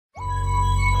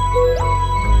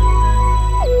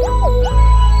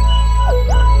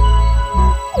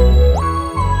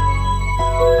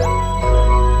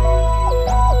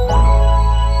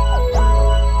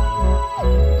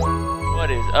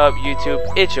up,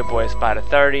 YouTube? It's your boy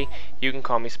Spider30. You can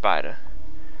call me Spider.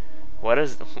 What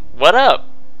up?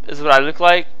 This is what I look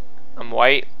like. I'm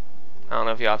white. I don't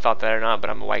know if y'all thought that or not, but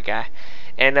I'm a white guy.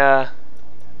 And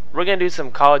we're gonna do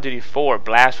some Call of Duty 4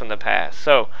 Blast from the Past.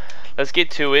 So let's get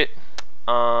to it.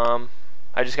 I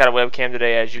just got a webcam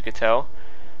today, as you could tell.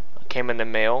 It came in the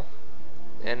mail,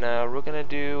 and we're gonna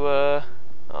do. Oh,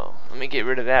 let me get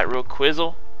rid of that real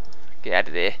quizzle. Get out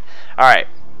of there. All right,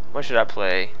 what should I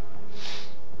play?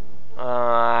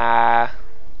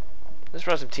 Let's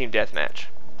run some team deathmatch.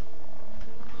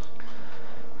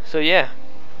 So yeah,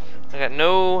 I got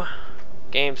no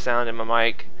game sound in my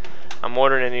mic. I'm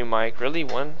ordering a new mic. Really,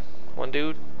 one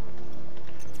dude?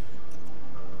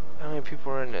 How many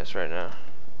people are in this right now?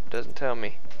 Doesn't tell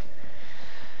me.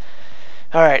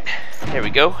 All right, here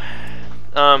we go.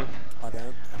 I'm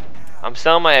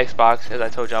selling my Xbox, as I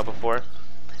told y'all before,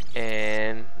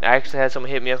 and I actually had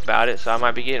someone hit me up about it, so I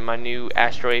might be getting my new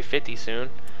Astro A50 soon.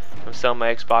 I'm selling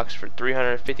my Xbox for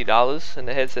 $350, and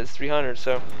the headset's $300.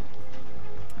 So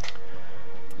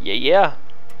yeah,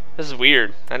 this is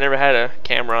weird. I never had a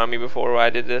camera on me before while I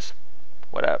did this.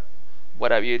 What up,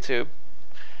 YouTube?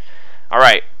 All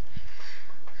right,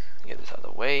 get this out of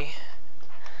the way.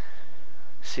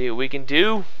 See what we can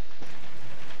do.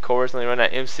 Of course, let me run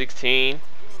that M16.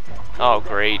 Oh,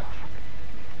 great.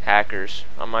 Hackers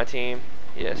on my team.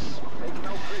 Yes.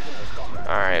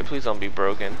 Alright, please don't be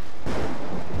broken.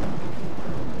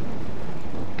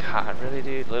 God, really,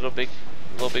 dude? Little big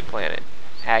planet.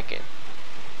 Hacking.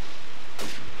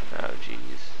 Oh,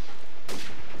 jeez.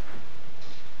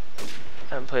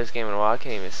 I haven't played this game in a while. I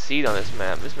can't even see it on this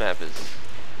map. This map is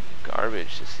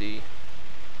garbage to see.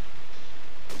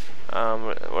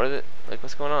 What is it? Like,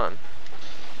 what's going on?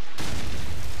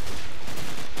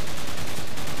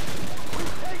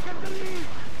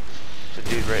 There's a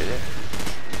dude right there.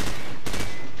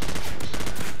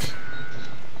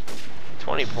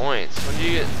 20 points. When did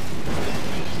you get?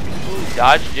 Ooh,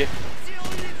 dodged you.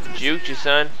 Juked you,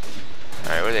 son.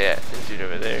 Alright, where they at? This dude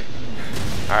over there.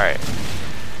 Alright.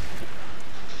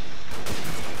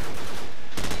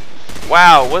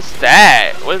 Wow, what's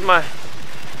that? What's my...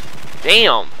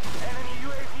 Damn.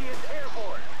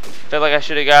 Felt like I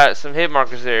should have got some hit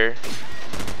markers there.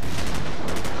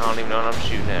 I don't even know what I'm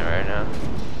shooting at right now.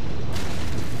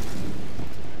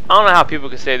 I don't know how people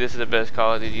can say this is the best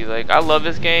Call of Duty. Like, I love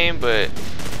this game, but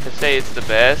to say it's the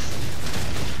best,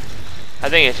 I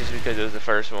think it's just because it was the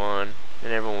first one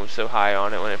and everyone was so high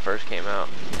on it when it first came out.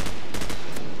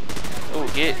 Oh,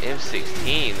 get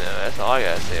M16 though. That's all I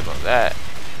gotta say about that.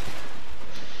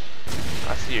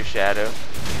 I see your shadow.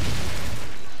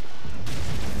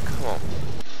 Come on.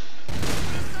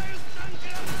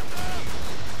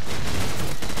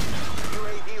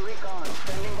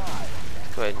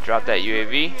 Go ahead and drop that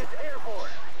UAV.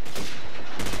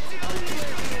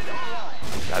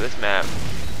 Got this map.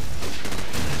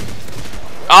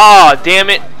 Oh, damn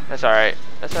it. That's alright.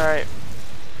 That's alright.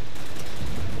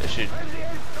 This should...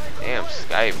 Damn,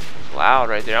 Skype. Loud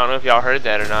right there. I don't know if y'all heard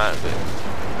that or not, but...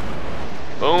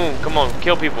 Boom. Come on.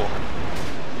 Kill people.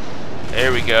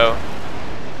 There we go.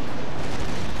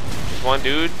 Just one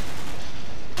dude.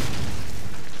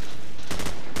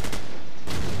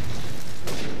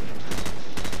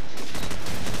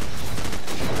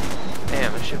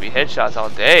 Damn, it should be headshots all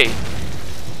day.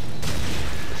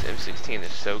 This M16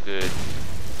 is so good.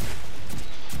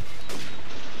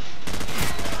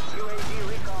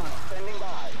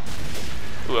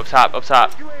 Ooh, up top, up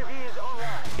top.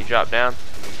 He dropped down.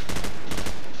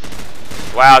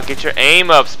 Wow, get your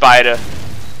aim up, Spider.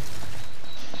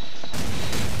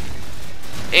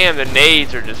 Damn, the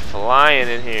nades are just flying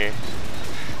in here.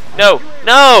 No,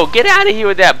 no, get out of here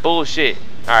with that bullshit.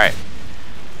 Alright.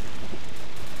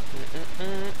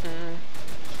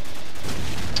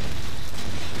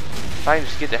 If I can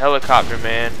just get the helicopter,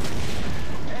 man.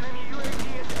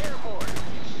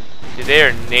 Dude, they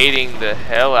are nading the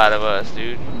hell out of us,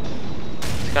 dude.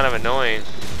 It's kind of annoying.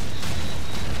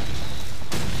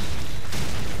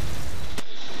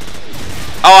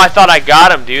 Oh, I thought I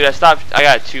got him, dude. I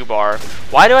got 2-bar.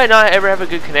 Why do I not ever have a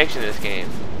good connection in this game?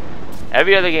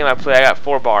 Every other game I play, I got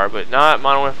 4-bar, but not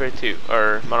Modern Warfare 2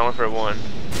 or Modern Warfare 1.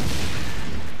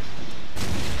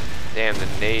 Damn, the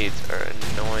nades are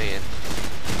annoying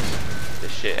the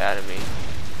shit out of me.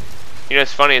 You know,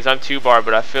 it's funny is I'm 2-bar,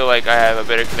 but I feel like I have a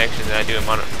better connection than I do in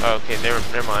Modern. Oh, okay, never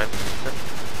mind.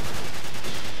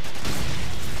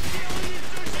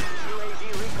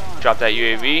 Drop that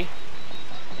UAV.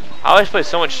 I always play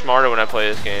so much smarter when I play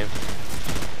this game.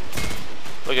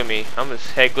 Look at me. I'm just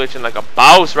head glitching like a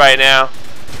boss right now.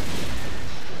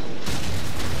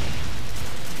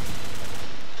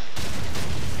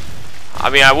 I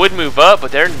mean, I would move up,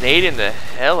 but they're nading the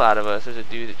hell out of us. There's a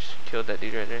dude that just killed that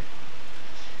dude right there.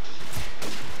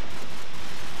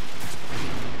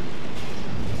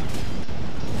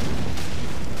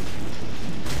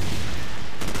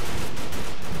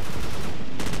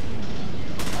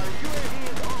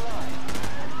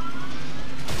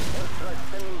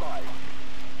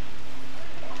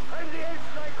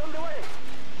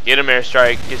 Get him,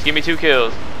 airstrike. Just give me 2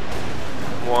 kills.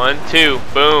 1, 2,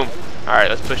 boom. Alright,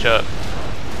 let's push up.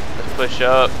 Let's push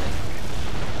up.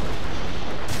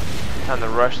 Time to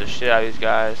rush the shit out of these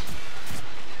guys.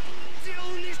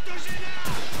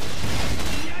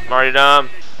 I'm already done.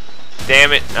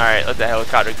 Damn it. Alright, let the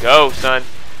helicopter go, son.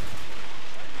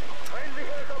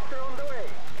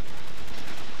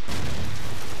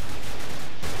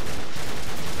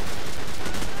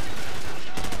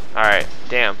 Alright,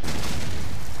 damn.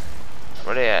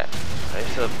 Where they at? Are they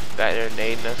still back there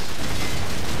nading us?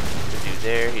 The dude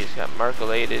there, he just got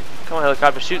markulated. Come on,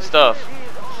 helicopter, shoot stuff.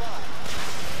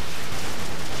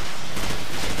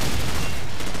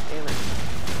 Damn it.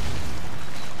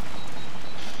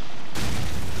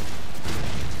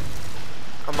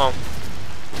 Come on.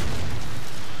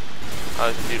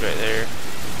 Oh, there's a dude right there.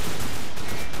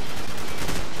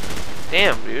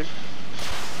 Damn, dude.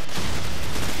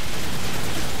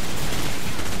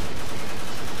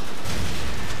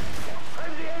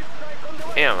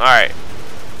 Damn, alright.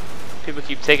 People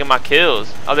keep taking my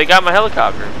kills. Oh, they got my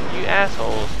helicopter. You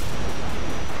assholes.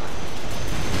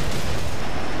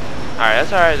 Alright,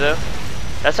 that's alright though.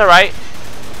 That's alright.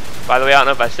 By the way, I don't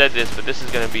know if I said this, but this is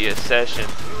going to be a session.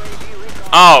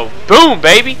 Oh, boom,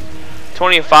 baby!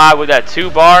 25 with that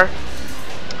 2-bar.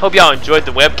 Hope y'all enjoyed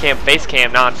the webcam,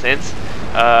 Facecam nonsense.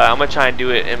 I'm going to try and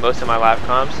do it in most of my live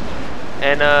comms.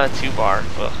 And 2-bar.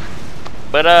 Ugh.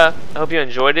 But I hope you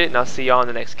enjoyed it, and I'll see y'all in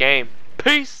the next game.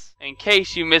 Peace! In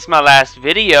case you missed my last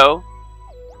video,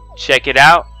 check it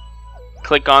out.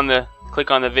 Click on the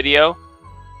video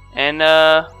and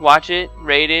watch it,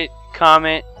 rate it,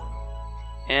 comment,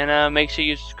 and make sure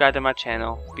you subscribe to my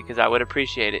channel because I would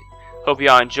appreciate it. Hope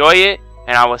y'all enjoy it,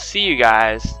 and I will see you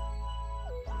guys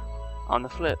on the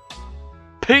flip.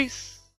 Peace!